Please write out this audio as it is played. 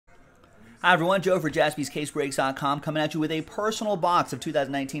Hi everyone, Joe for JaspysCaseBreaks.com coming at you with a personal box of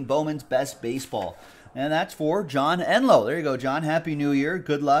 2019 Bowman's Best Baseball. And that's for John Enlow. There you go, John. Happy New Year.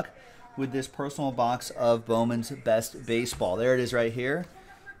 Good luck with this personal box of Bowman's Best Baseball. There it is right here.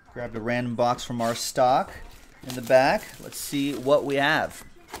 Grabbed a random box from our stock in the back. Let's see what we have.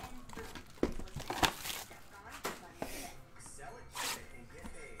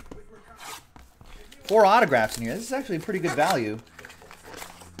 Four autographs in here. This is actually a pretty good value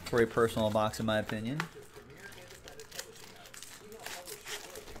for a personal box, in my opinion.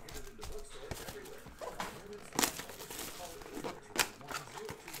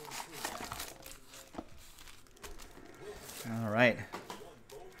 All right.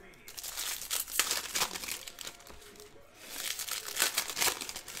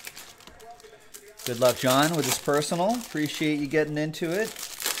 Good luck, John, with this personal. Appreciate you getting into it.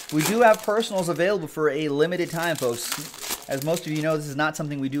 We do have personals available for a limited time, folks. As most of you know, this is not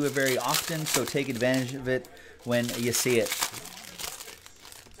something we do very often, so take advantage of it when you see it.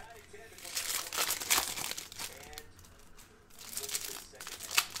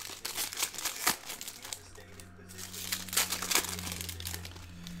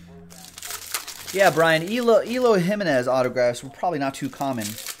 Yeah, Brian, Elo Jimenez autographs were probably not too common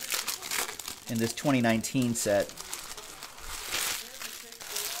in this 2019 set.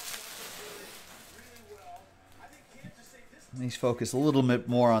 Let's focus a little bit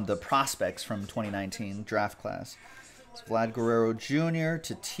more on the prospects from 2019 draft class. It's Vlad Guerrero Jr.,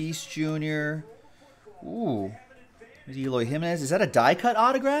 Tatis Jr. Ooh, there's Eloy Jimenez. Is that a die-cut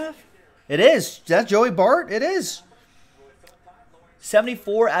autograph? It is. That's Joey Bart? It is.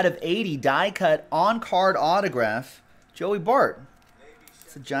 74 out of 80 die-cut on-card autograph. Joey Bart.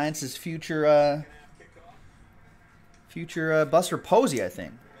 It's the Giants' future Buster Posey, I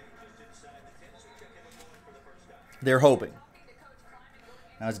think. They're hoping.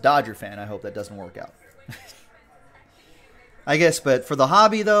 Now, as a Dodger fan, I hope that doesn't work out. I guess, but for the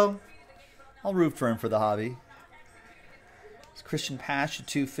hobby, though, I'll root for him for the hobby. It's Christian Pash at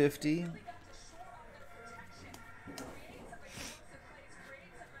 250.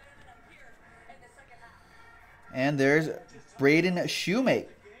 And there's Braden Shoemate.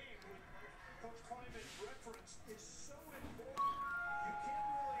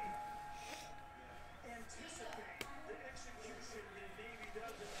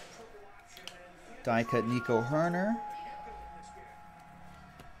 Die-cut Nico Herner.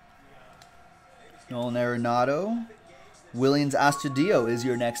 Nolan Arenado. Williams Astudillo is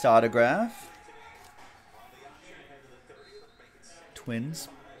your next autograph. Twins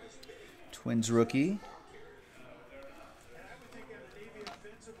rookie.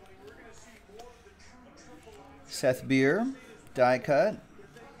 Seth Beer, die-cut.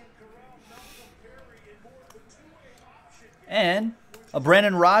 And a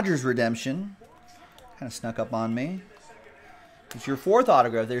Brandon Rogers redemption. Kind of snuck up on me. It's your fourth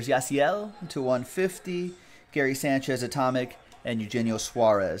autograph. There's Yasiel to 150, Gary Sanchez Atomic, and Eugenio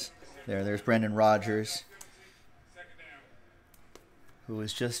Suarez. There's Brandon Rogers, who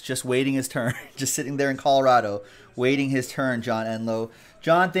is just waiting his turn, just sitting there in Colorado, waiting his turn, John Enlow.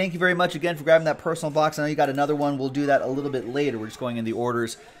 John, thank you very much again for grabbing that personal box. I know you got another one. We'll do that a little bit later. We're just going in the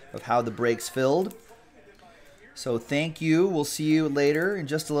orders of how the breaks filled. So thank you. We'll see you later in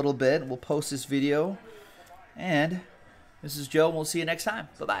just a little bit. We'll post this video. And this is Joe, and we'll see you next time.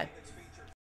 Bye-bye.